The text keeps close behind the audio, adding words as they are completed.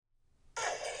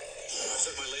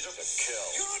set my laser to kill.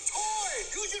 You're a toy!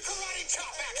 Use your karate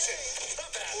chop action!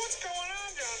 Stop that. What's going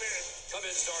on down there? Come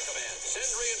in, Star Command. Send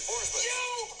reinforcements.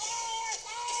 You are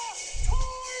a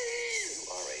toy!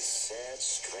 You are a sad,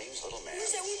 strange little man.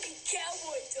 Where's that whooping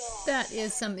cowboy dog? That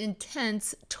is some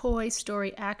intense Toy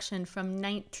Story action from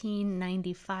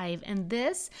 1995. And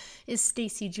this is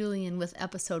Stacy Julian with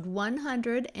episode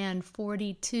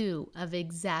 142 of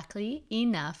Exactly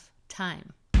Enough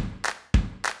Time.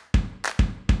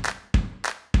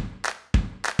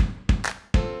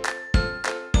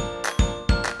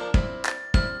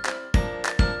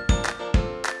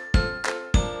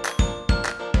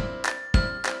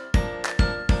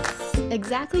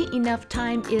 Exactly Enough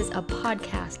Time is a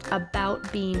podcast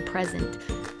about being present.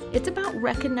 It's about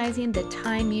recognizing the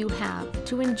time you have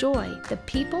to enjoy the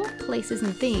people, places,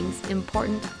 and things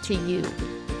important to you.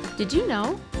 Did you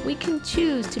know we can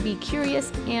choose to be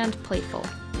curious and playful,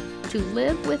 to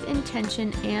live with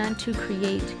intention, and to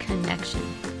create connection?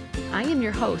 I am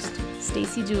your host,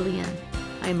 Stacy Julian.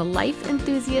 I am a life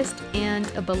enthusiast and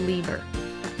a believer.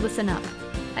 Listen up.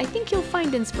 I think you'll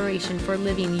find inspiration for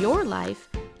living your life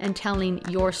and telling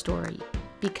your story,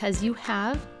 because you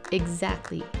have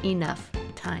exactly enough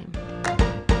time.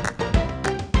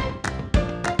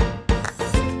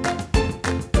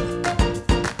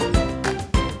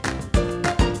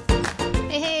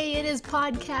 Hey, it is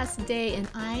podcast day, and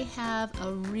I have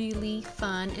a really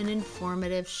fun and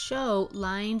informative show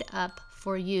lined up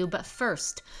for you. But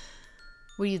first,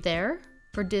 were you there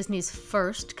for Disney's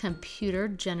first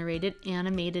computer-generated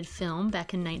animated film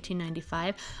back in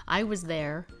 1995? I was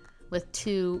there with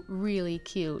two really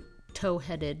cute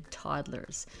tow-headed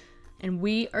toddlers. And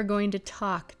we are going to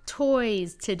talk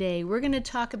toys today. We're going to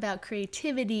talk about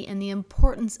creativity and the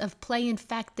importance of play. In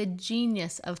fact, the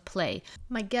genius of play.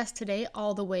 My guest today,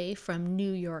 all the way from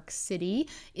New York City,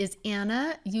 is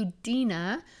Anna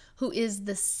Udina, who is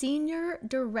the Senior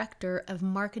Director of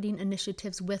Marketing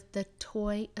Initiatives with the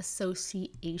Toy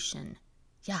Association.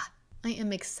 Yeah, I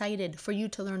am excited for you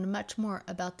to learn much more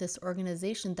about this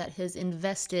organization that has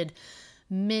invested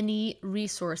many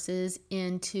resources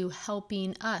into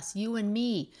helping us, you and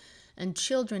me, and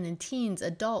children and teens,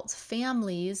 adults,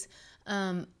 families,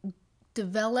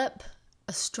 develop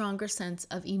a stronger sense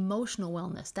of emotional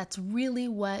wellness. That's really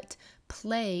what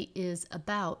play is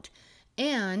about.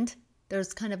 And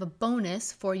there's kind of a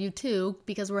bonus for you too,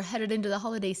 because we're headed into the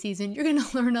holiday season. You're going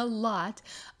to learn a lot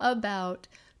about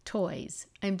toys.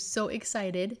 I'm so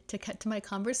excited to cut to my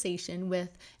conversation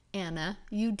with Anna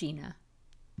Udina.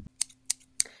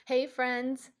 Hey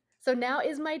friends, so now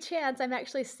is my chance. I'm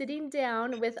actually sitting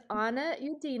down with Anna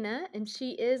Udina, and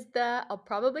she is I'll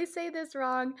probably say this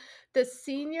wrong, the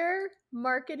Senior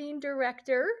Marketing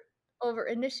Director over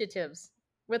Initiatives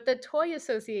with the Toy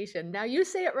Association. Now you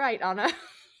say it right, Anna.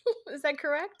 Is that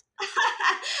correct?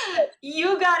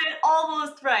 You got it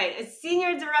almost right. A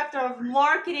Senior Director of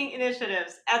Marketing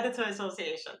Initiatives at the Toy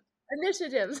Association.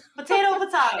 Initiatives. Potato,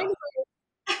 potato.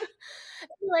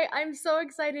 Anyway, I'm so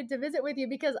excited to visit with you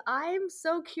because I'm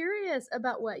so curious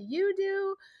about what you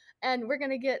do, and we're going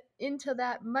to get into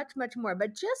that much, much more.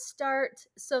 But just start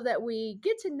so that we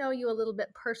get to know you a little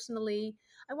bit personally.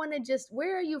 I want to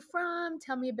where are you from?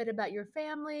 Tell me a bit about your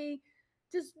family.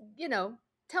 Just,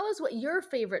 tell us what your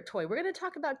favorite toy. We're going to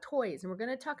talk about toys, and we're going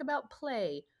to talk about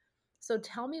play. So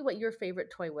tell me what your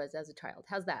favorite toy was as a child.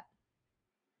 How's that?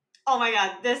 Oh my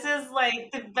God, this is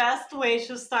like the best way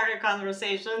to start a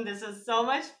conversation. This is so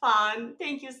much fun.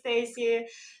 Thank you, Stacy.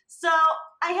 So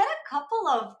I had a couple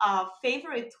of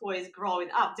favorite toys growing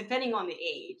up, depending on the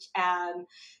age. And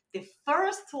the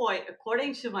first toy,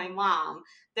 according to my mom,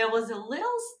 there was a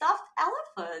little stuffed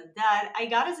elephant that I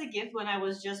got as a gift when I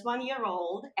was just 1 year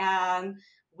old. And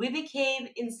we became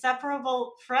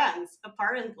inseparable friends,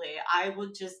 apparently. I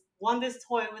would just want this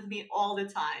toy with me all the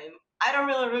time. I don't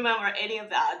really remember any of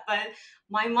that, but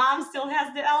my mom still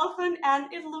has the elephant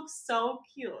and it looks so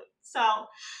cute. So,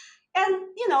 and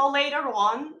later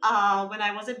on, when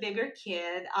I was a bigger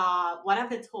kid, one of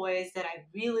the toys that I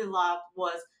really loved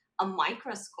was a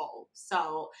microscope.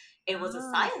 So it was a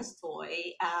science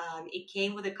toy and it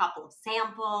came with a couple of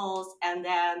samples. And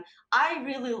then I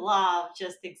really loved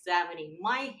just examining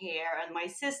my hair and my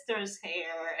sister's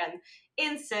hair and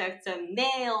insects and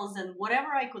nails and whatever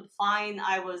I could find.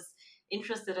 I was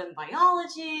interested in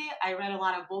biology. I read a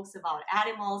lot of books about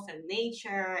animals and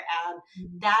nature, and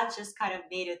that just kind of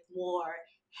made it more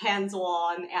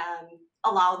hands-on and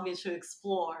allowed me to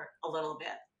explore a little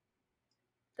bit.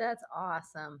 That's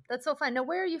awesome. That's so fun. Now,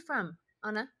 where are you from,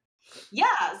 Anna?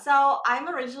 Yeah, so I'm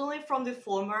originally from the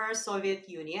former Soviet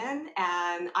Union,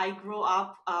 and I grew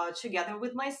up together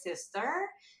with my sister.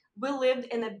 we lived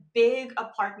in a big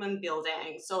apartment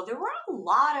building, so there were a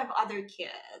lot of other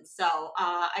kids. So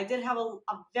I did have a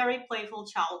very playful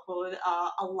childhood.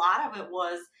 A lot of it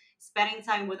was spending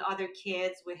time with other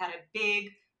kids. We had a big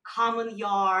common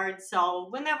yard, so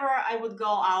whenever I would go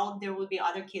out, there would be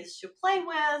other kids to play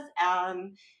with,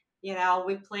 and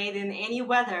we played in any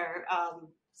weather.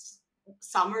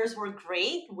 Summers were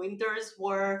great, winters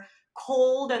were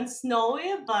cold and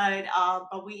snowy,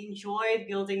 but we enjoyed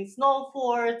building snow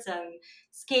forts and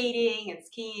skating and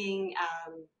skiing.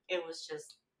 It was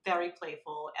just very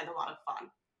playful and a lot of fun.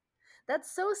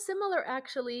 That's so similar,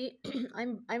 actually.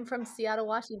 I'm from Seattle,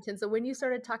 Washington. So when you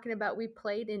started talking about we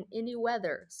played in any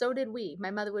weather, so did we.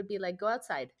 My mother would be like, "Go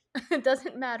outside. It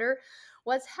doesn't matter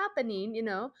what's happening, you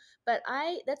know." But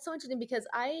I that's so interesting because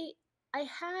I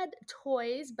had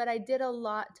toys, but I did a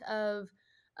lot of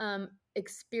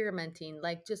experimenting,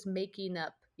 like just making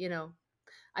up,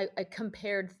 I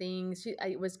compared things.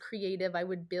 I was creative. I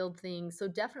would build things. So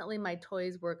definitely my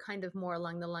toys were kind of more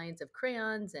along the lines of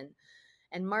crayons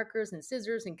and markers and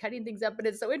scissors and cutting things up. But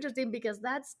it's so interesting because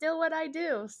that's still what I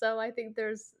do. So I think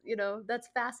that's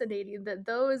fascinating that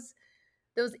those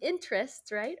interests,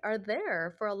 right, are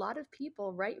there for a lot of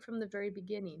people right from the very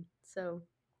beginning. So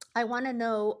I want to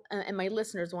know, and my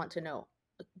listeners want to know,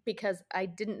 because I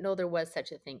didn't know there was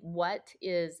such a thing. What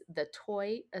is the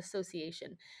Toy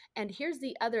Association? And here's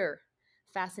the other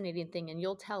fascinating thing, and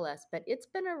you'll tell us, but it's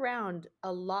been around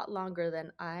a lot longer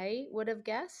than I would have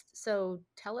guessed. So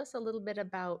tell us a little bit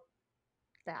about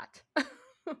that.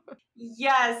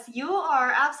 Yes, you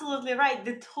are absolutely right.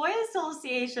 The Toy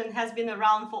Association has been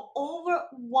around for over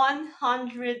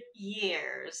 100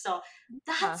 years. So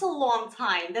that's Huh. a long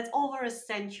time. That's over a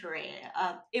century.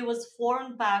 It was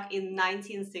formed back in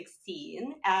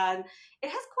 1916, and it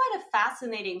has quite a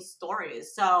fascinating story.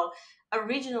 So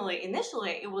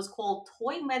initially, it was called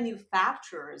Toy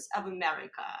Manufacturers of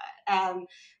America. And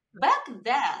back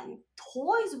then,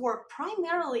 toys were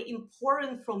primarily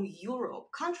imported from Europe,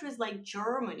 countries like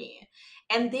Germany,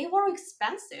 and they were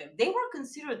expensive. They were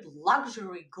considered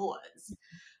luxury goods.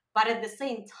 But at the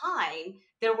same time,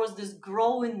 there was this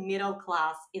growing middle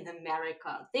class in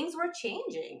America. Things were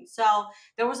changing. So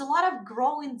there was a lot of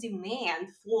growing demand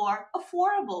for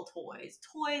affordable toys,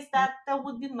 toys that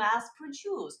would be mass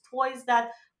produced, toys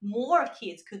that more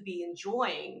kids could be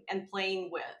enjoying and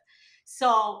playing with.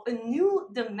 So a new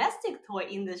domestic toy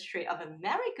industry of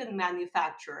American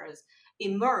manufacturers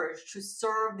emerged to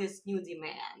serve this new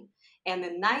demand. And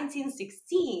in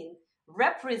 1916,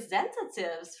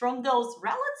 representatives from those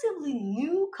relatively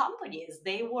new companies,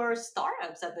 they were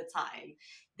startups at the time,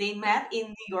 they met in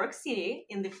New York City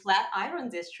in the Flatiron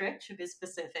District, to be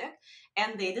specific,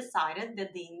 and they decided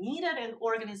that they needed an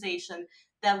organization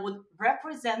that would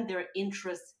represent their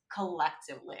interests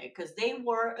collectively because they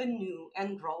were a new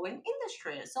and growing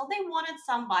industry. So they wanted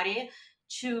somebody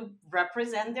to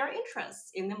represent their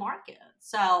interests in the market.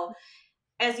 So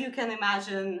as you can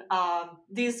imagine,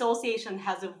 the association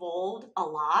has evolved a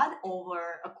lot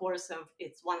over a course of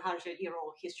its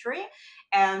 100-year-old history.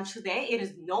 And today it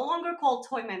is no longer called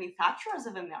Toy Manufacturers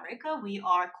of America. We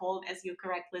are called, as you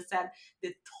correctly said,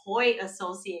 the Toy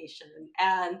Association.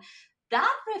 And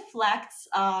that reflects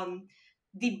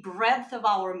the breadth of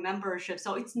our membership.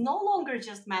 So it's no longer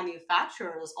just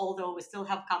manufacturers, although we still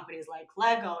have companies like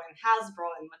Lego and Hasbro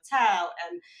and Mattel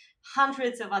and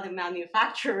hundreds of other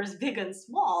manufacturers, big and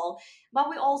small,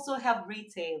 but we also have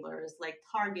retailers like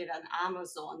Target and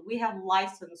Amazon. We have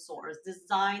licensors,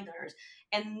 designers,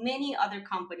 and many other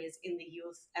companies in the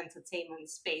youth entertainment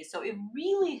space. So it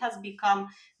really has become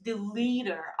the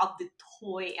leader of the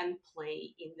toy and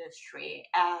play industry.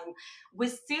 And we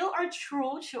still are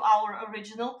true to our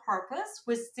original purpose.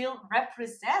 We still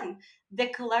represent the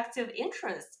collective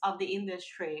interests of the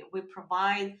industry. We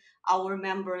provide our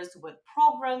members with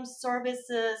programs,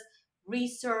 services,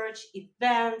 research,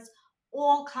 events,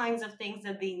 all kinds of things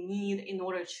that they need in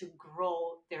order to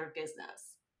grow their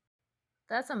business.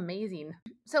 That's amazing.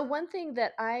 So one thing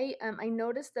that I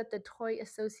noticed that the Toy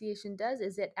Association does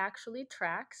is it actually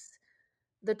tracks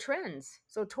the trends.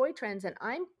 So toy trends, and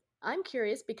I'm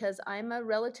curious because I'm a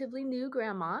relatively new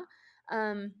grandma,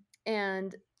 um,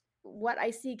 and what I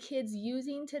see kids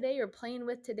using today or playing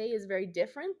with today is very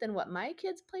different than what my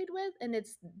kids played with, and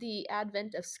it's the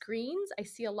advent of screens. I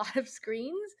see a lot of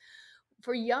screens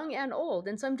for young and old.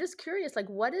 And so I'm just curious, like,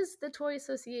 what is the Toy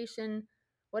Association?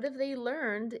 What have they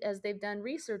learned as they've done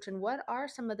research, and what are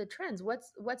some of the trends?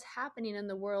 What's happening in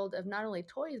the world of not only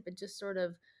toys but just sort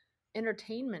of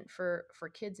entertainment for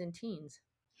kids and teens?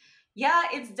 Yeah,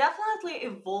 it's definitely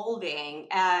evolving.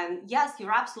 And yes,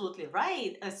 you're absolutely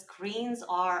right. Screens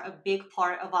are a big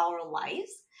part of our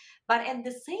lives. But at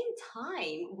the same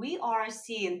time, we are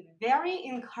seeing very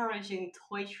encouraging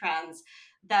toy trends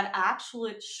that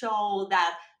actually show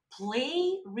that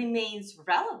play remains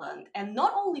relevant, and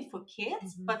not only for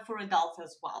kids Mhm. but for adults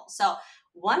as well. So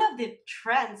one of the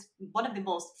trends, one of the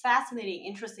most fascinating,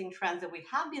 interesting trends that we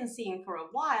have been seeing for a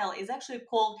while is actually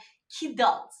called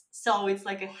kidults. So it's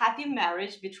like a happy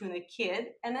marriage between a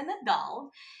kid and an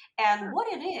adult. And what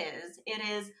it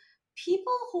is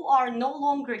people who are no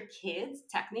longer kids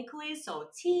technically, so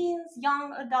teens,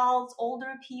 young adults,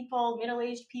 older people,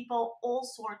 middle-aged people, all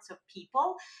sorts of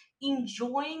people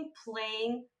enjoying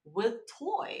playing with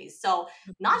toys. So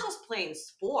not just playing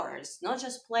sports, not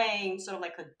just playing sort of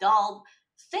like adult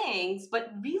things,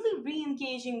 but really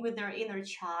re-engaging with their inner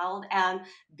child and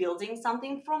building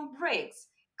something from bricks,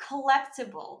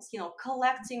 collectibles,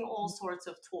 collecting all sorts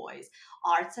of toys,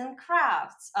 arts and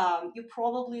crafts. You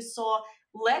probably saw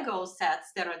Lego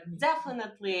sets that are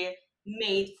definitely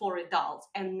made for adults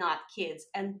and not kids.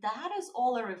 And that is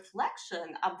all a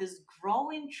reflection of this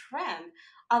growing trend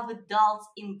of adults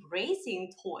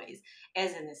embracing toys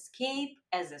as an escape,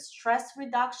 as a stress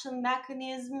reduction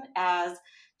mechanism, as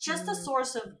just a Mhm.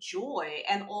 source of joy,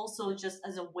 and also just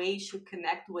as a way to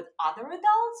connect with other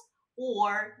adults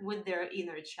or with their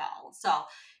inner child. So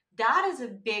that is a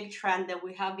big trend that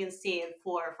we have been seeing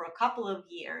for a couple of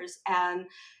years. And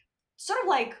sort of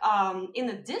like in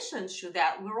addition to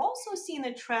that, we're also seeing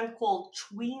a trend called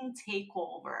tween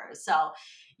takeover. So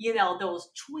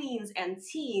those tweens and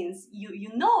teens, you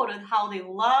noted how they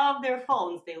love their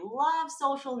phones, they love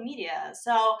social media.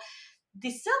 So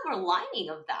the silver lining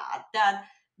of that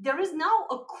there is now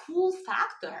a cool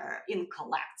factor in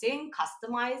collecting,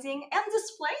 customizing, and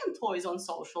displaying toys on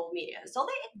social media, so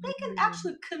they can Mhm.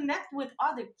 actually connect with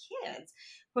other kids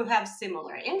who have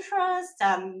similar interests.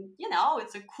 And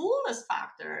it's a coolness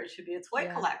factor to be a toy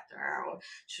Yeah. collector or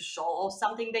to show off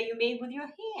something that you made with your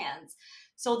hands.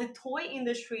 So the toy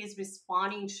industry is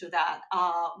responding to that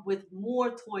with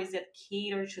more toys that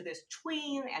cater to this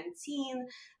tween and teen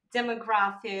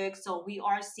demographic. So we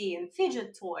are seeing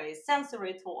fidget toys,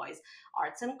 sensory toys,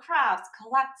 arts and crafts,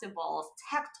 collectibles,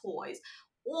 tech toys,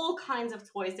 all kinds of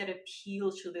toys that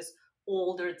appeal to this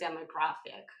older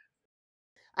demographic.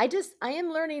 I am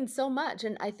learning so much.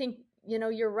 And I think,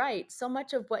 you're right. So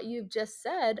much of what you've just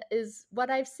said is what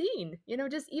I've seen,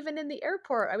 just even in the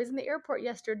airport. I was in the airport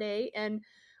yesterday and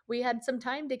we had some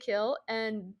time to kill.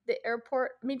 And the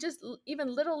airport, I mean, just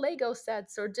even little Lego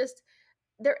sets or just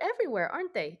they're everywhere,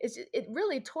 aren't they? It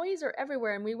really toys are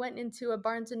everywhere. And we went into a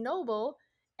Barnes and Noble,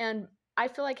 and I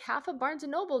feel like half of Barnes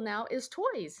and Noble now is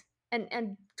toys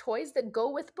and toys that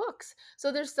go with books.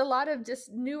 So there's a lot of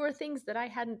just newer things that I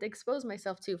hadn't exposed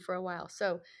myself to for a while.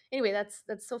 So anyway, that's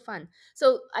so fun.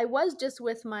 So I was just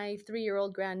with my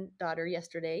 3-year-old granddaughter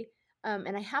yesterday.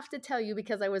 And I have to tell you,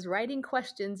 because I was writing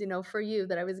questions, for you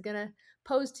that I was going to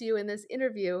pose to you in this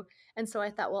interview. And so I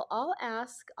thought, well, I'll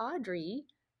ask Audrey,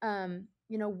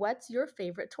 what's your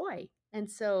favorite toy? And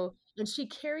she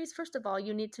carries, first of all,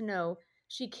 you need to know,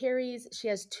 she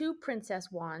has two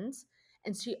princess wands,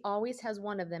 and she always has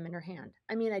one of them in her hand.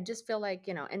 I mean, I just feel like,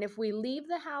 and if we leave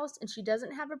the house and she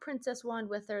doesn't have a princess wand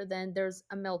with her, then there's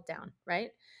a meltdown, right?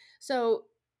 So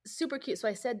super cute. So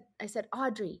I said,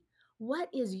 Audrey, what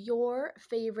is your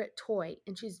favorite toy?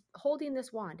 And she's holding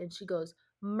this wand and she goes,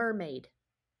 mermaid.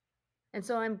 And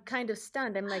so I'm kind of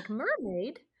stunned. I'm like,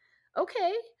 mermaid?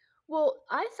 Okay. Well,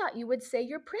 I thought you would say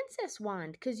your princess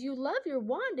wand because you love your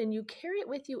wand and you carry it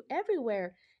with you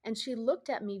everywhere. And she looked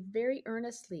at me very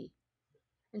earnestly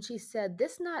and she said,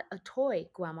 this not a toy,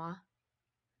 Grandma.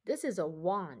 This is a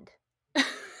wand.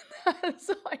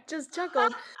 So I just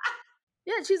chuckled.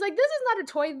 Yeah, she's like, this is not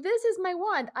a toy. This is my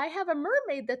wand. I have a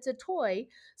mermaid that's a toy.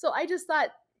 So I just thought,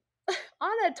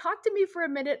 Anna, talk to me for a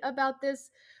minute about this,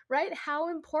 right? How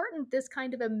important this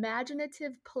kind of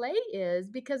imaginative play is,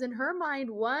 because in her mind,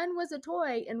 one was a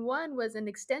toy and one was an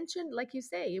extension, like you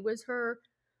say, it was her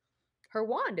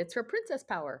wand. It's her princess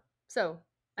power. So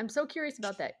I'm so curious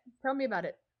about that. Tell me about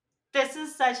it. This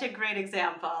is such a great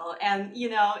example. And,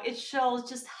 it shows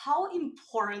just how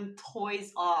important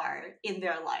toys are in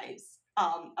their lives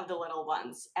of the little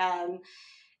ones. And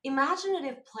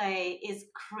imaginative play is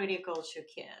critical to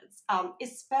kids,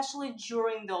 especially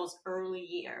during those early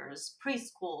years,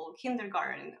 preschool,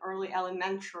 kindergarten, early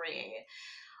elementary.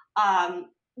 um,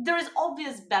 there is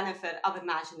obvious benefit of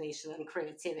imagination and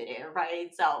creativity,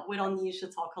 right? So we don't need to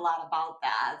talk a lot about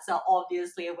that. So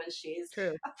obviously, when she's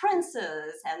True. a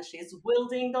princess and she's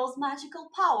wielding those magical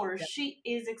powers, Yep. she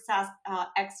is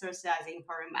exercising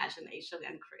her imagination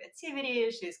and creativity.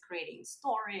 She's creating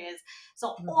stories.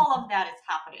 So all Mhm. of that is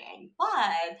happening.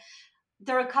 But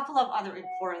there are a couple of other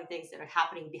important things that are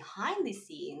happening behind the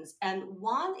scenes. And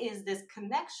one is this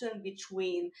connection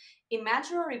between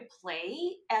imaginary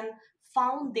play and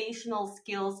foundational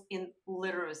skills in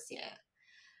literacy.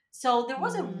 So there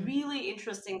was a Mm. really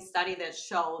interesting study that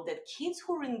showed that kids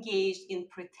who are engaged in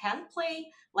pretend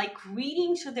play, like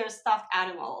reading to their stuffed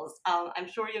animals, I'm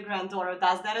sure your granddaughter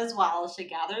does that as well. She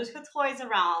gathers her toys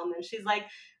around and she's like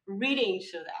reading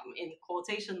to them in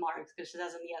quotation marks because she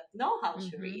doesn't yet know how to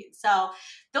Mm-hmm. read. So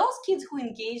those kids who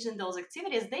engaged in those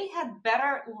activities, they had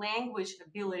better language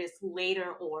abilities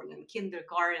later on in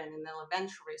kindergarten and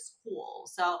elementary school.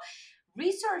 So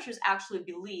researchers actually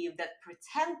believe that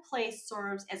pretend play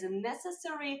serves as a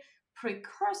necessary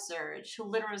precursor to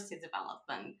literacy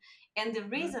development. And the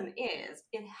reason is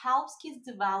it helps kids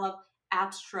develop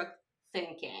abstract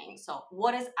thinking. So,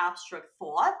 what is abstract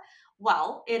thought?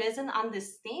 Well, it is an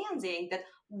understanding that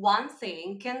one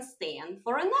thing can stand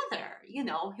for another. You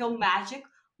know, your magic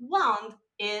wand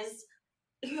is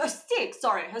her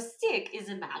stick is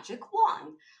a magic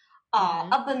wand.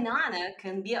 Mm-hmm. A banana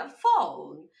can be a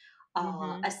phone.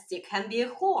 Mm-hmm. A stick can be a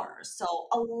horse. So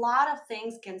a lot of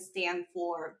things can stand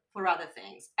for other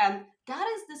things, and that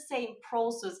is the same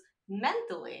process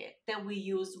mentally that we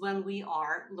use when we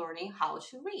are learning how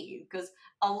to read. Because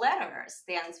a letter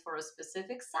stands for a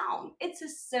specific sound. It's a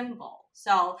symbol.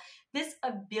 So this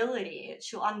ability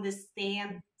to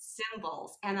understand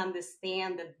symbols and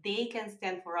understand that they can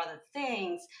stand for other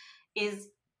things is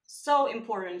so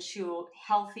important to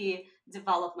healthy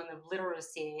development of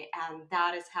literacy, and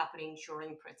that is happening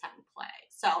during pretend play.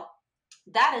 So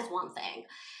that is one thing.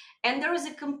 And there is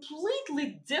a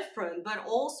completely different but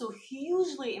also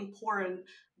hugely important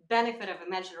benefit of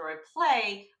imaginary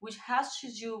play, which has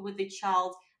to do with the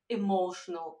child's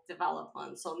emotional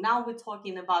development. So now we're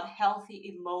talking about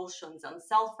healthy emotions and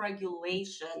self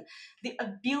regulation, the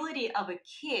ability of a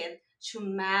kid to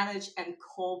manage and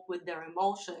cope with their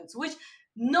emotions, which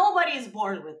nobody is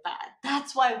born with that.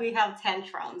 That's why we have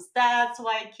tantrums. That's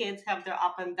why kids have their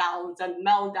up and downs and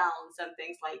meltdowns and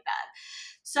things like that.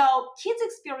 So kids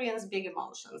experience big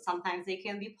emotions. Sometimes they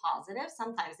can be positive,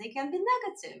 sometimes they can be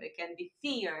negative. It can be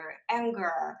fear,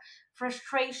 anger,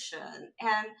 frustration.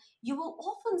 And you will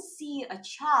often see a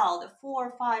child, a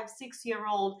 4, 5, 6 year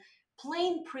old,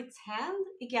 playing pretend,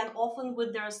 again, often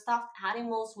with their stuffed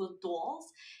animals, with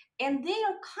dolls. And they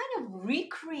are kind of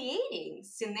recreating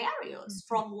scenarios Mm-hmm.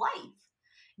 from life,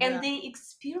 and Yeah. they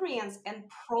experience and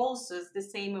process the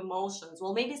same emotions.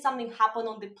 Well, maybe something happened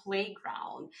on the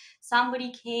playground.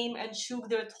 Somebody came and shook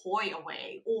their toy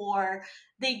away, or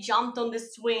they jumped on the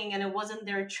swing and it wasn't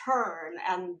their turn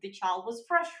and the child was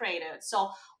frustrated.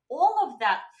 So, all of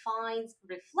that finds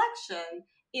reflection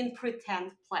in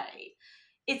pretend play.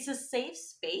 It's a safe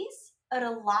space. It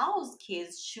allows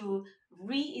kids to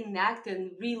reenact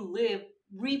and relive,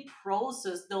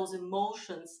 reprocess those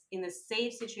emotions in a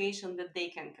safe situation that they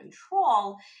can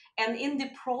control. And in the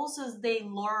process, they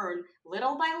learn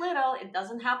little by little. It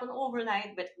doesn't happen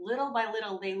overnight, but little by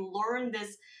little, they learn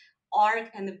this art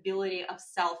and ability of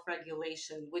self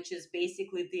regulation, which is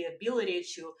basically the ability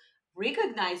to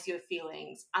recognize your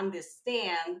feelings,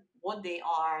 understand what they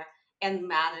are, and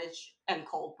manage and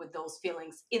cope with those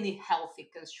feelings in a healthy,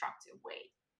 constructive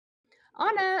way.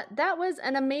 Anna, that was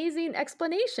an amazing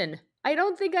explanation. I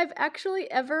don't think I've actually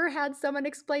ever had someone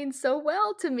explain so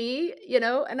well to me,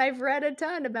 and I've read a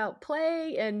ton about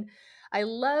play and I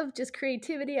love just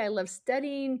creativity. I love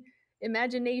studying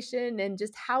imagination and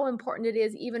just how important it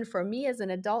is even for me as an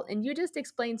adult. And you just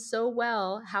explained so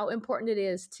well how important it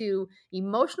is to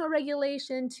emotional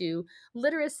regulation, to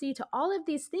literacy, to all of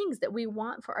these things that we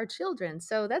want for our children.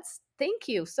 So thank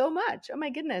you so much. Oh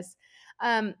my goodness.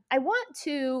 I want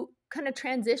to kind of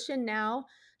transition now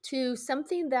to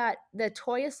something that the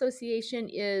Toy Association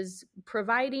is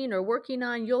providing or working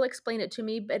on. You'll explain it to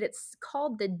me, but it's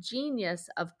called the Genius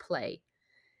of Play.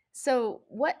 So,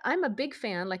 what I'm a big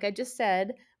fan, like I just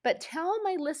said, but tell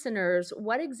my listeners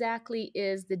what exactly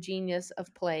is the Genius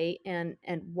of Play, and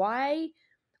why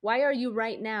are you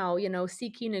right now,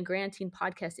 seeking and granting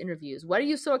podcast interviews? What are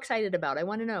you so excited about? I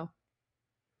want to know.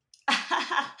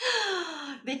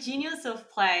 The Genius of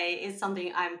Play is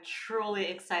something I'm truly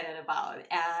excited about.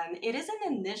 And it is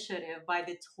an initiative by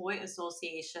the Toy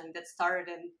Association that started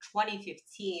in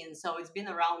 2015. So it's been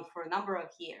around for a number of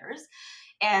years.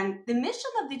 And the mission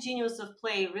of the Genius of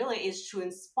Play really is to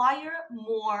inspire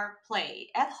more play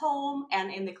at home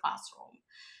and in the classroom.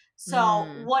 So,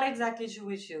 Mm, what exactly should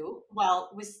we do? Well,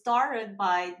 we started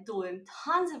by doing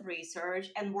tons of research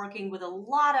and working with a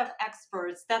lot of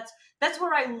experts. That's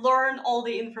where I learned all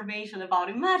the information about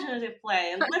imaginative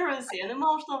play and literacy and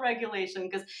emotional regulation,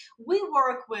 because we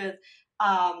work with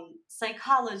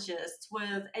psychologists,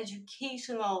 with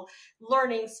educational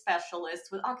learning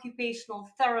specialists, with occupational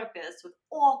therapists, with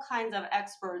all kinds of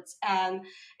experts, and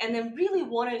then really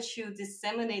wanted to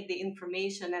disseminate the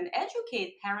information and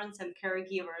educate parents and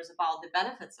caregivers about the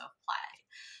benefits of play.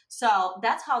 So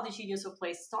that's how the Genius of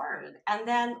Play started. And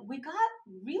then we got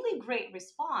really great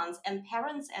response, and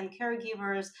parents and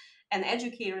caregivers and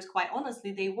educators, quite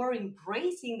honestly, they were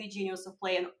embracing the Genius of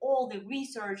Play and all the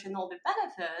research and all the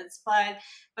benefits, but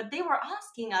they were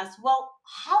asking us, well,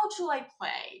 how should I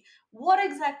play? What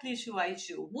exactly should I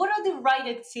do? What are the right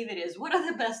activities? What are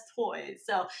the best toys?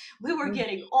 So we were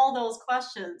getting all those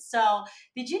questions. So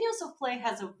the Genius of Play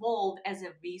has evolved as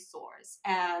a resource.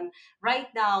 And right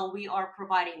now, we are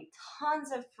providing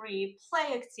tons of free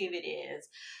play activities,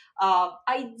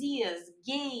 ideas,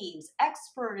 games,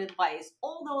 expert advice,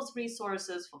 all those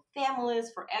resources for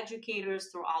families, for educators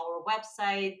through our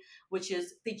website, which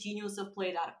is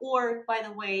thegeniusofplay.org, by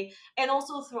the way, and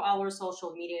also through our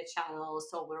social media channels.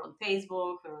 So we're on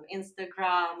Facebook, we're on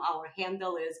Instagram. Our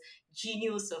handle is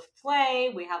Genius of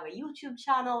Play. We have a YouTube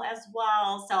channel as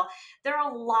well. So there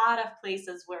are a lot of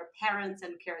places where parents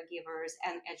and caregivers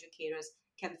and educators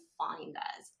can find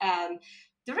us. And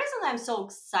the reason I'm so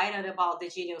excited about the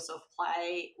Genius of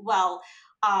Play, well,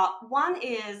 one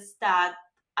is that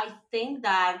I think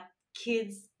that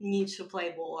kids need to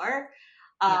play more.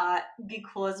 Yeah.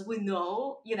 Because we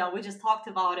know, we just talked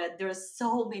about it. There's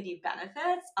so many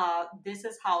benefits. This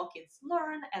is how kids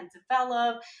learn and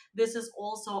develop. This is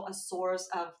also a source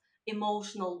of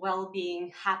emotional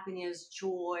well-being, happiness,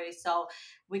 joy. So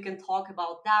we can talk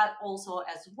about that also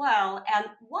as well. And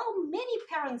while many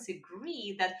parents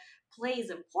agree that play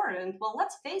is important, well,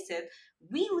 let's face it,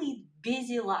 we lead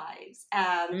busy lives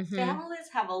and Mm-hmm. families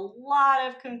have a lot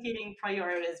of competing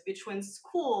priorities between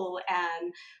school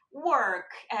and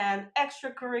work and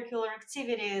extracurricular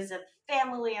activities and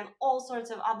family and all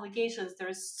sorts of obligations. There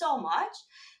is so much.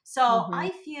 So Mm-hmm.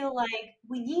 I feel like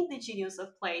we need the Genius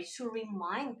of Play to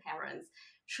remind parents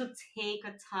to take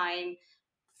a time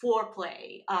for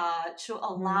play, to Mm-hmm.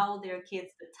 allow their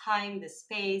kids the time, the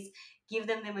space, give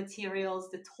them the materials,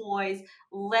 the toys,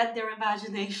 let their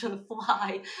imagination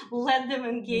fly, let them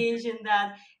engage in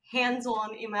that hands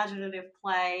on imaginative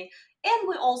play. And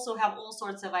we also have all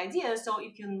sorts of ideas. So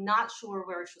if you're not sure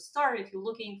where to start, if you're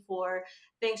looking for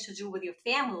things to do with your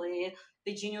family,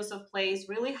 the Genius of Play is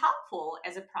really helpful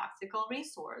as a practical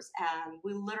resource. And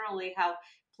we literally have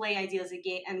play ideas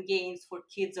and games for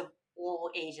kids of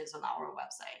all ages on our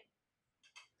website.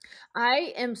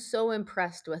 I am so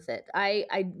impressed with it. I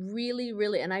really,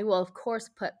 really, and I will of course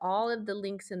put all of the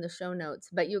links in the show notes.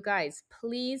 But you guys,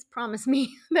 please promise me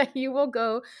that you will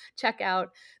go check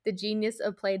out the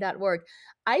geniusofplay.org.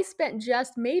 I spent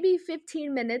just maybe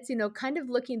 15 minutes, kind of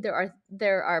looking.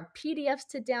 There are PDFs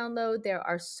to download. There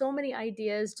are so many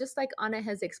ideas, just like Anna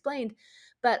has explained.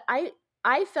 But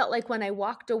I felt like when I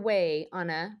walked away,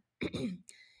 Anna,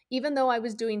 even though I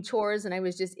was doing chores and I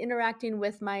was just interacting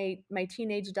with my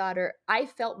teenage daughter, I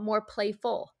felt more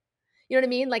playful. You know what I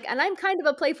mean? Like, and I'm kind of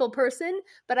a playful person,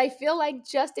 but I feel like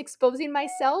just exposing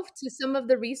myself to some of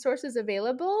the resources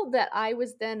available, that I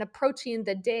was then approaching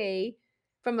the day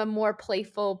from a more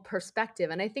playful perspective.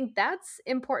 And I think that's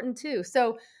important too.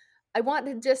 So I want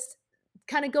to just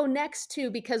kind of go next to,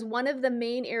 because one of the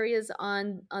main areas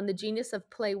on the Genius of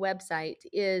Play website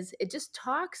is it just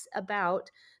talks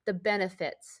about the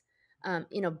benefits,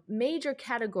 major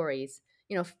categories,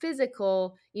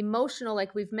 physical, emotional,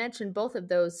 like we've mentioned, both of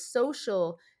those,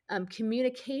 social,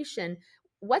 communication.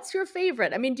 What's your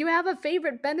favorite? I mean, do you have a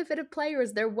favorite benefit of play, or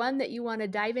is there one that you want to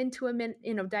dive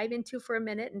into for a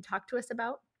minute and talk to us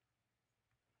about?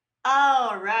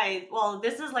 Oh, right. Well,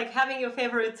 this is like having your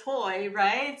favorite toy,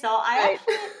 right? So I Right.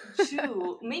 actually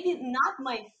do, maybe not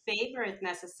my favorite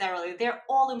necessarily. They're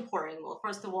all important. Well,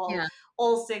 first of Yeah.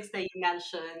 all six that you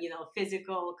mentioned,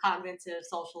 physical, cognitive,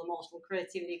 social, emotional,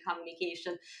 creativity,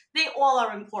 communication, they all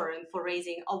are important for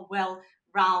raising a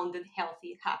well-rounded,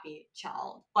 healthy, happy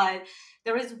child. But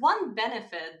there is one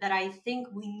benefit that I think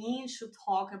we need to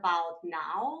talk about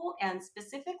now, and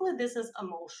specifically, this is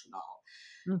emotional.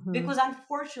 Mm-hmm. Because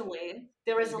unfortunately,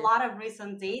 there is a Need it. lot of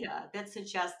recent data that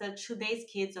suggests that today's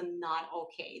kids are not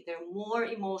okay. They're more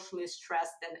emotionally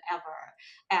stressed than ever.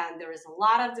 And there is a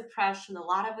lot of depression, a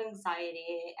lot of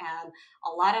anxiety, and a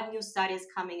lot of new studies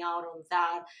coming out on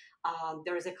that.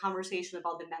 There is a conversation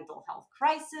about the mental health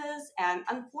crisis. And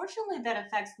unfortunately, that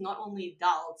affects not only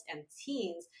adults and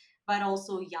teens, but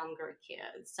also younger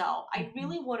kids. So I Mhm.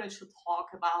 really wanted to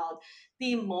talk about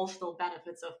the emotional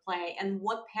benefits of play and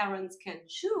what parents can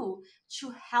do to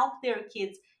help their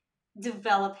kids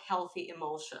develop healthy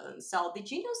emotions. So the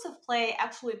Genius of Play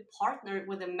actually partnered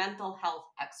with the mental health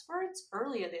experts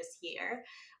earlier this year.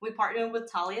 We partnered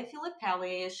with Talia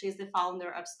Filippelli. She's the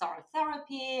founder of Star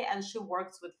Therapy, and she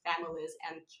works with families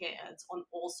and kids on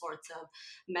all sorts of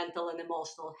mental and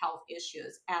emotional health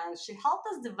issues. And she helped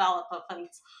us develop a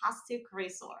fantastic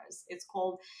resource. It's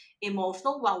called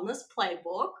Emotional Wellness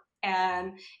Playbook.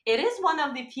 And it is one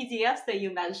of the PDFs that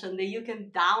you mentioned that you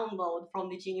can download from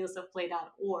the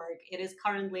geniusofplay.org. It is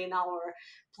currently in our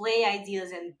play ideas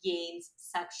and games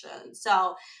section.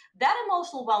 So that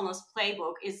emotional wellness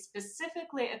playbook is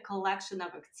specifically a collection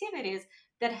of activities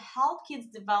that help kids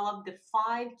develop the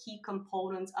 5 key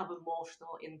components of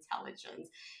emotional intelligence.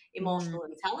 Mm. Emotional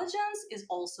intelligence is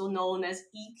also known as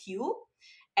EQ,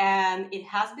 and it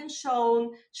has been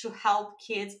shown to help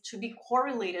kids to be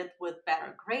correlated with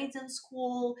better grades in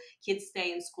school. Kids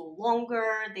stay in school longer,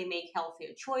 they make healthier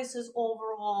choices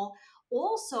overall.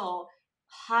 Also,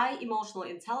 high emotional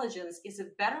intelligence is a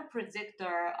better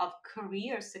predictor of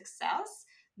career success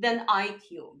than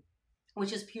IQ,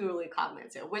 which is purely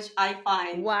cognitive, which I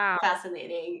find Wow.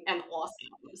 fascinating and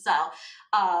awesome. So,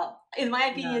 in my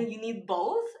Yeah. opinion, you need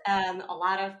both, and a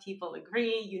lot of people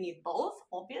agree you need both,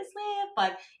 obviously,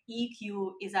 but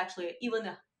EQ is actually even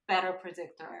a better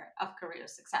predictor of career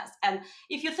success. And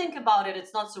if you think about it,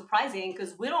 it's not surprising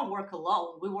because we don't work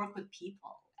alone, we work with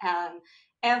people. And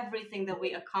everything that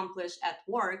we accomplish at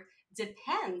work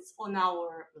depends on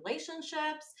our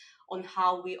relationships, on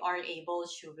how we are able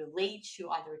to relate to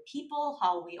other people,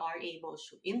 how we are able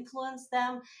to influence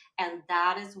them, and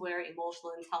that is where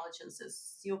emotional intelligence is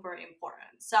super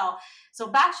important. So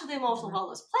back to the emotional Yeah.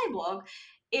 wellness playbook.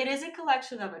 It is a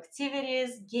collection of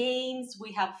activities, games.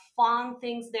 We have fun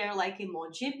things there like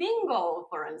emoji bingo,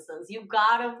 for instance. You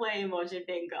gotta play emoji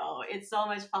bingo. It's so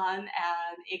much fun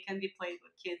and it can be played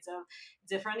with kids of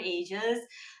different ages.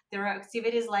 There are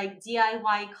activities like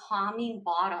DIY calming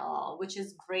bottle, which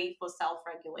is great for self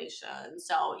regulation.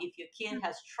 So if your kid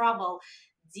has trouble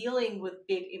dealing with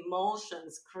big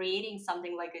emotions, creating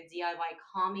something like a DIY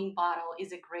calming bottle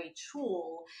is a great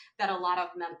tool that a lot of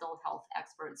mental health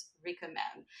experts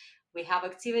recommend. We have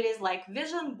activities like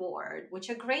vision board, which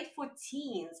are great for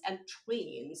teens and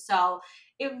tweens. So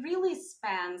it really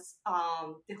spans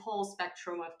the whole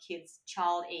spectrum of kids'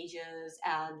 child ages,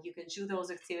 and you can do those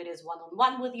activities one on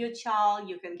one with your child.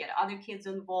 You can get other kids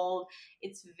involved.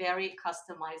 It's very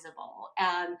customizable,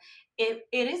 and it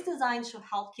is designed to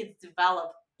help kids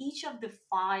develop each of the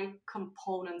 5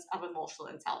 components of emotional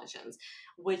intelligence,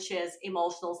 which is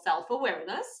emotional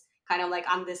self-awareness, kind of like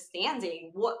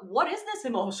understanding what is this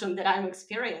emotion that I'm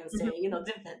experiencing, Mhm.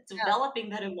 Yeah. developing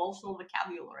that emotional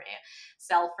vocabulary.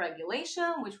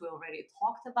 Self-regulation, which we already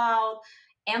talked about.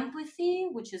 Empathy,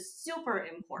 which is super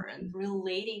important,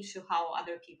 relating to how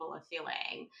other people are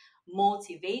feeling.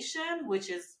 Motivation, which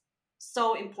is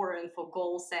so important for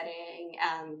goal setting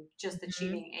and just Mhm.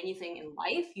 achieving anything in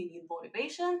life. You need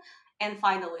motivation. And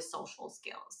finally, social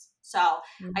skills. So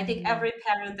I think Mhm. every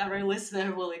parent, every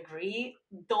listener will agree.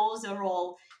 Those are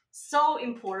all so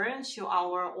important to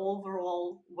our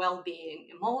overall well-being,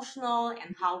 emotional,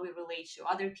 and how we relate to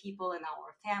other people in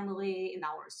our family, in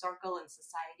our circle, and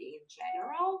society in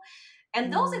general.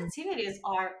 And those Mm. activities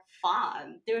are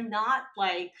fun. They're not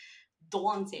like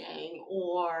daunting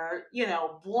or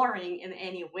boring in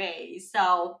any way.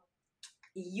 So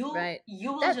you Right.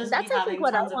 you will That just be that's I think having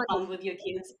what I tons of want. fun with your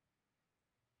kids.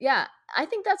 Yeah, I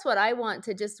think that's what I want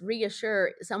to just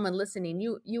reassure someone listening.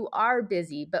 You are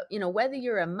busy, but whether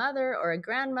you're a mother or a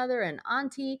grandmother, an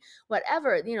auntie,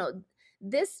 whatever,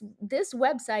 this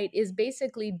website is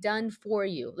basically done for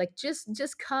you. Like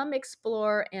just come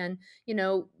explore and,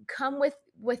 come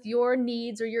with your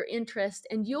needs or your interest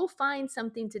and you'll find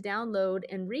something to download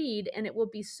and read and it will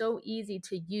be so easy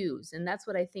to use. And that's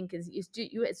what I think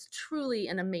it's truly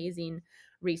an amazing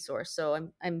resource. So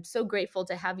I'm so grateful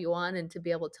to have you on and to be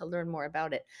able to learn more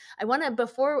about it. I want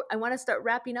to start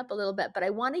wrapping up a little bit, but I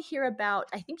want to hear about,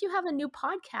 I think you have a new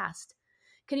podcast.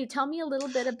 Can you tell me a little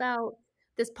bit about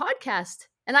this podcast?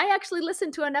 And I actually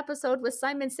listened to an episode with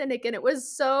Simon Sinek and it was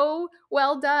so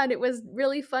well done. It was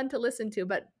really fun to listen to,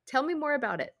 but tell me more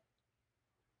about it.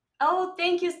 Oh,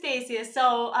 thank you, Stacy.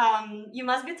 So, you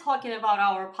must be talking about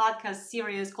our podcast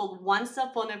series called Once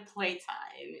Upon a Playtime.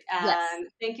 Yes. And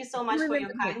thank you It so much truly for lives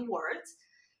your in here. kind words.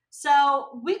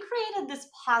 So we created this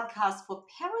podcast for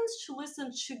parents to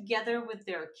listen together with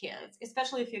their kids,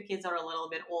 especially if your kids are a little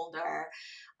bit older.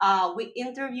 We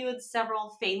interviewed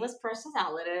several famous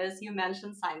personalities. You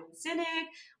mentioned Simon Sinek.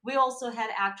 We also had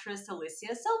actress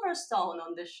Alicia Silverstone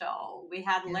on the show. We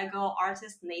had Lego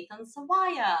artist Nathan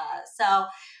Sawaya. So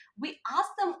we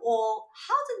asked them all,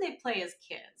 how did they play as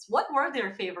kids? What were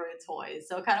their favorite toys?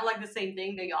 So kind of like the same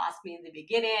thing that you asked me in the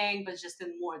beginning, but just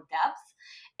in more depth.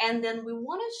 And then we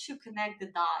wanted to connect the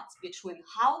dots between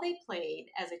how they played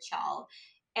as a child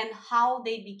and how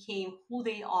they became who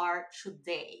they are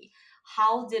today.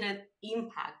 How did it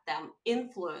impact them,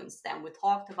 influence them? We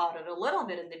talked about it a little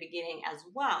bit in the beginning as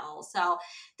well. So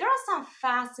there are some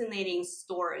fascinating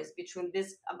stories between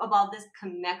this about this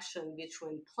connection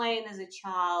between playing as a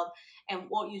child and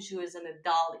what you do as an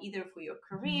adult, either for your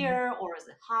career or as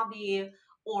a hobby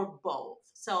or both.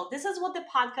 So this is what the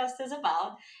podcast is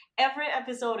about. Every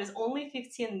episode is only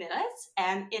 15 minutes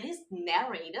and it is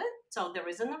narrated. So there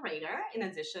is a narrator in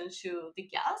addition to the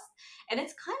guest. And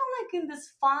it's kind of like in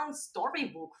this fun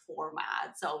storybook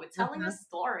format. So we're telling a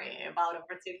story about a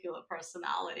particular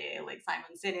personality like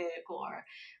Simon Sinek or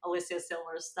Alicia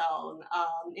Silverstone.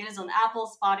 It is on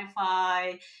Apple,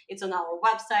 Spotify. It's on our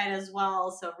website as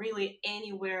well. So really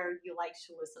anywhere you like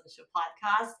to listen to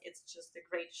podcasts, it's just a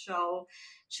great show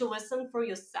to listen for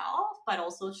yourself, but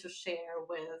also to share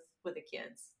with the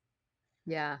kids.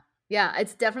 Yeah. Yeah,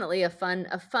 it's definitely a fun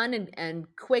and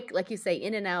quick, like you say,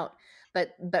 in and out, but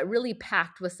really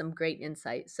packed with some great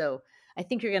insight. So I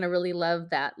think you're gonna really love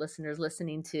that, listeners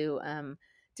listening to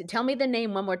tell me the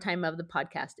name one more time of the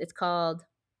podcast. It's called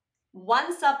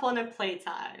Once Upon a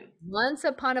Playtime. Once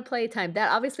Upon a Playtime.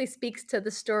 That obviously speaks to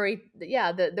the story.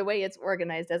 Yeah, the way it's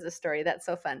organized as a story. That's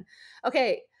so fun.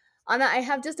 Okay, Anna, I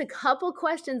have just a couple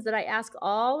questions that I ask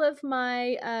all of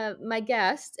my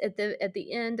guests at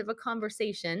the end of a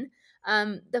conversation.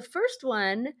 The first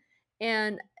one,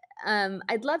 and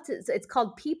I'd love to. It's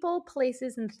called People,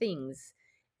 Places, and Things.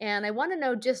 And I want to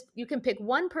know, just you can pick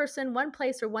one person, one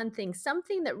place, or one thing,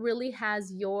 something that really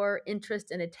has your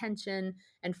interest and attention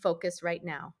and focus right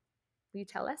now. Will you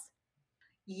tell us?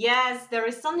 Yes, there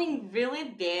is something really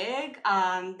big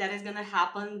that is going to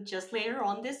happen just later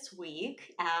on this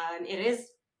week, and it is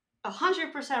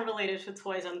 100% related to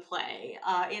toys and play.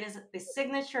 It is a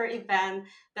signature event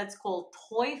that's called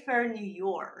Toy Fair New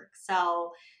York.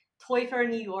 So, Toy Fair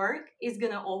New York is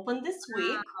going to open this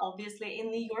week, obviously in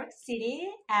New York City,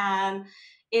 and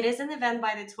it is an event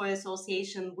by the Toy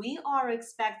Association. We are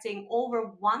expecting over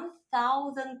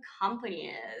 1,000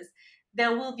 companies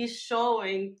that will be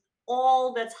showing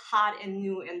all that's hot and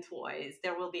new in toys.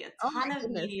 There will be a Oh ton my of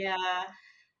goodness. media,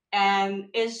 and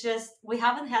it's just we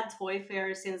haven't had toy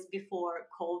fair since before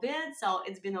COVID, so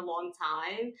it's been a long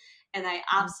time. And I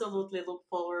absolutely look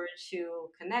forward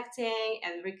to connecting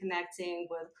and reconnecting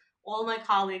with all my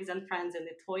colleagues and friends in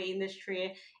the toy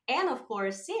industry, and of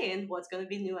course, seeing what's going to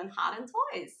be new and hot in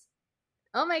toys.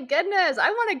 Oh my goodness.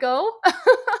 I want to go.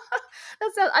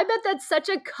 I bet that's such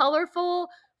a colorful,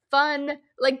 fun,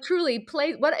 like truly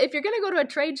play. What if you're going to go to a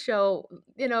trade show,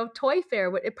 Toy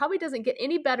Fair, it probably doesn't get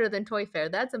any better than Toy Fair.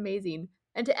 That's amazing.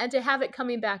 And to have it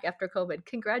coming back after COVID.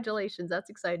 Congratulations. That's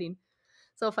exciting.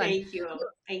 So fun. Thank you.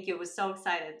 Thank you. We're so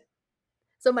excited.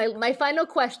 So my final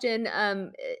question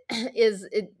is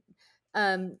it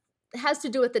has to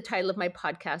do with the title of my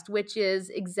podcast, which is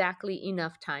exactly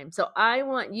enough time. So I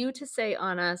want you to say,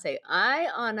 Anna, I,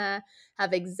 Anna,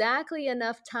 have exactly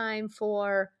enough time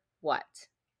for what?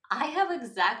 I have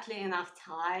exactly enough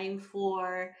time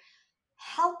for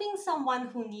helping someone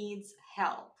who needs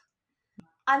help.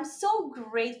 I'm so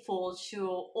grateful to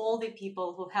all the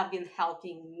people who have been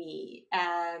helping me.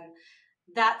 And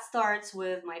that starts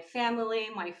with my family,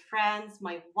 my friends,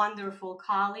 my wonderful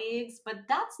colleagues, but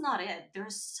that's not it.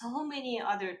 There's so many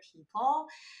other people. Mm.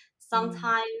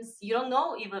 Sometimes you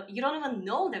don't even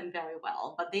know them very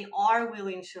well, but they are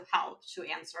willing to help, to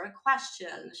answer a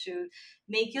question, to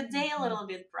make your day a Mhm. little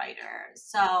bit brighter.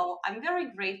 So I'm very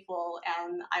grateful,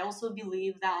 and I also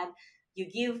believe that you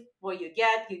give what you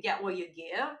get what you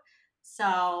give.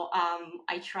 So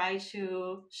I try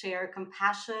to share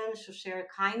compassion, to share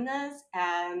kindness,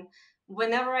 and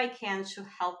whenever I can to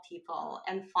help people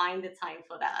and find the time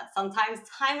for that. Sometimes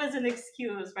time is an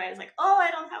excuse, right? It's like, oh,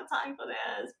 I don't have time for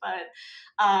this. But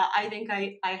I think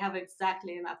I have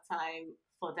exactly enough time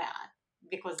for that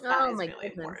because that Oh is my really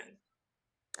goodness. important.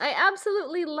 I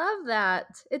absolutely love that.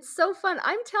 It's so fun.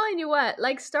 I'm telling you what,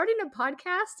 like starting a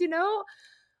podcast,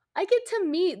 I get to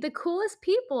meet the coolest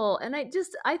people, and I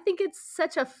think it's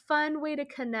such a fun way to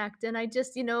connect. And I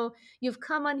just, you've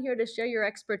come on here to share your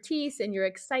expertise and your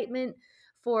excitement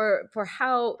for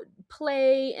how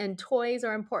play and toys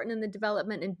are important in the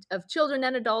development of children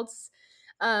and adults.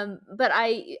 But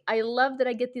I love that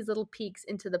I get these little peeks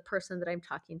into the person that I'm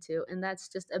talking to, and that's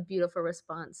just a beautiful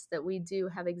response, that we do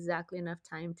have exactly enough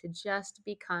time to just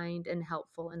be kind and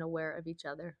helpful and aware of each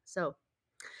other. So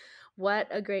what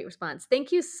a great response.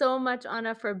 Thank you so much,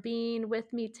 Anna, for being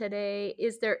with me today.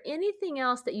 Is there anything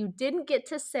else that you didn't get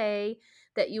to say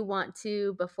that you want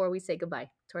to before we say goodbye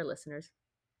to our listeners?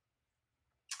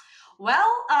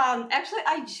 Well, actually,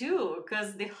 I do,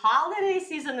 because the holiday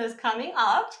season is coming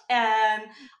up, and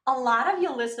a lot of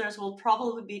your listeners will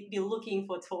probably be looking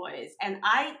for toys. And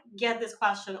I get this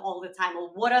question all the time: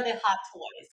 well, what are the hot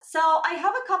toys? So, I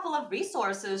have a couple of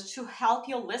resources to help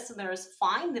your listeners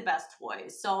find the best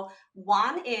toys. So,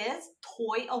 one is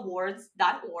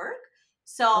toyawards.org.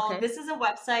 So, Okay. this is a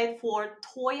website for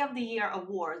Toy of the Year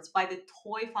awards by the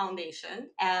Toy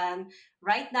Foundation. And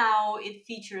right now, it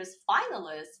features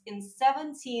finalists in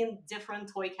 17 different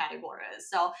toy categories.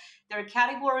 So there are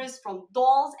categories from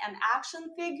dolls and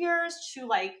action figures to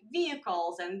like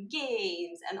vehicles and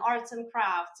games and arts and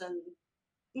crafts and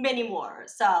many more.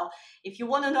 So if you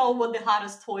want to know what the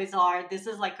hottest toys are, this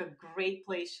is like a great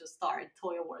place to start,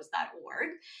 toyawards.org.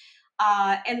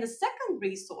 And the second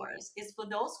resource is for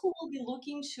those who will be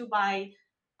looking to buy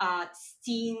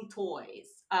STEAM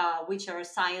toys, which are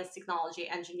science, technology,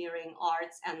 engineering,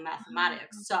 arts, and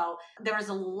mathematics. So there is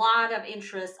a lot of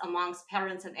interest amongst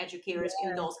parents and educators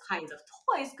in those kinds of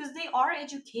toys because they are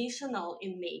educational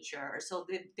in nature. So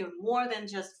they're more than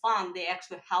just fun. They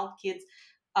actually help kids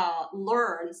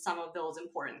learn some of those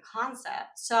important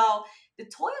concepts. So the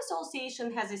Toy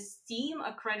Association has a STEAM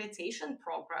accreditation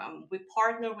program. We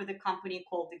partner with a company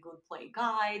called the Good Play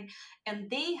Guide, and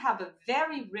they have a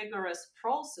very rigorous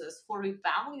process for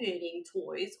evaluating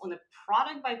toys on a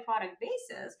product by product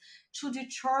basis to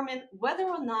determine whether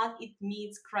or not it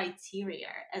meets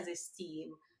criteria as a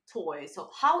STEAM toy. So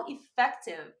how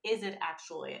effective is it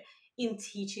actually in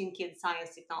teaching kids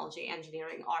science, technology,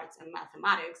 engineering, arts, and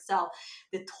mathematics? So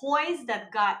the toys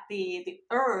that got the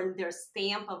earned their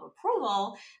stamp of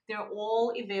approval, they're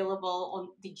all available on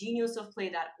the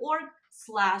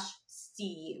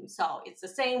geniusofplay.org/STEAM. So it's the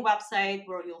same website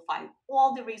where you'll find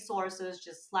all the resources,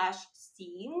 just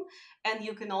 /STEAM. And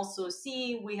you can also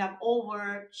see we have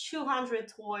over 200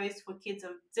 toys for kids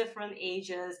of different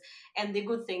ages. And the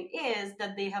good thing is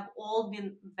that they have all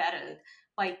been vetted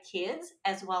by kids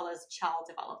as well as child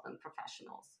development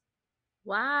professionals.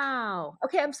 Wow.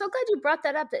 Okay, I'm so glad you brought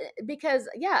that up because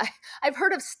yeah, I've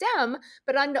heard of STEM,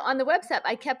 but on the website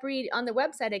I kept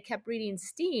reading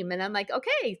STEAM, and I'm like,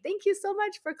 okay, thank you so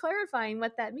much for clarifying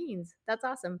what that means. That's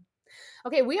awesome.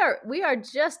 Okay, we are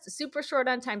just super short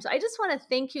on time. So I just want to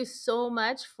thank you so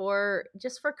much for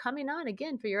coming on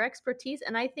again, for your expertise.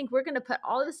 And I think we're going to put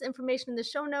all of this information in the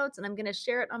show notes, and I'm going to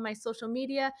share it on my social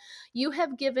media. You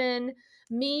have given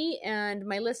me and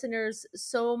my listeners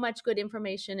so much good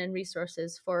information and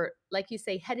resources for, like you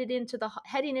say, heading into the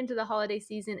holiday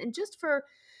season, and just for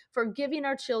giving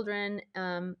our children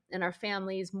and our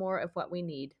families more of what we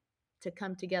need to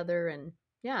come together and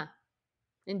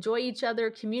enjoy each other,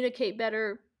 communicate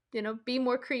better, be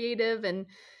more creative, and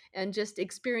just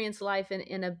experience life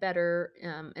in a better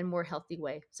and more healthy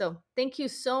way. So thank you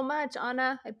so much,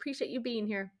 Anna. I appreciate you being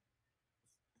here.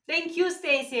 Thank you,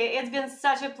 Stacy. It's been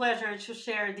such a pleasure to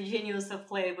share the genius of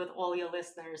play with all your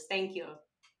listeners. Thank you.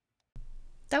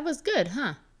 That was good,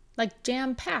 huh? Like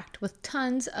jam-packed with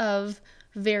tons of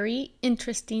very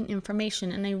interesting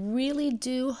information. And I really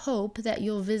do hope that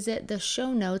you'll visit the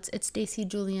show notes at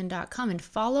stacyjulian.com and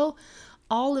follow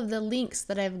all of the links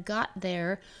that I've got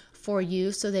there for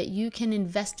you so that you can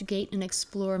investigate and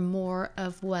explore more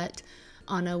of what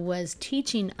Anna was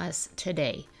teaching us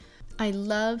today. I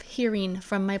love hearing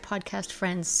from my podcast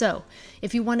friends. So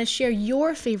if you want to share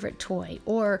your favorite toy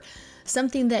or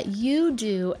something that you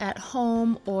do at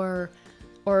home or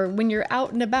when you're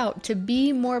out and about to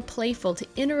be more playful, to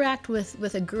interact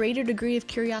with a greater degree of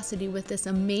curiosity with this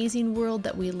amazing world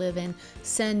that we live in,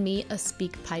 send me a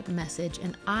SpeakPipe message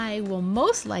and I will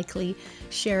most likely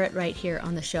share it right here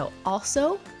on the show.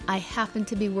 Also, I happen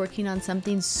to be working on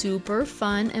something super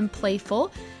fun and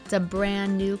playful. It's a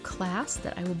brand new class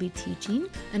that I will be teaching,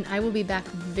 and I will be back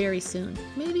very soon,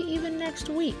 maybe even next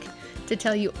week, to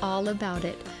tell you all about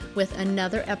it with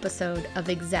another episode of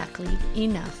Exactly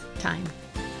Enough Time.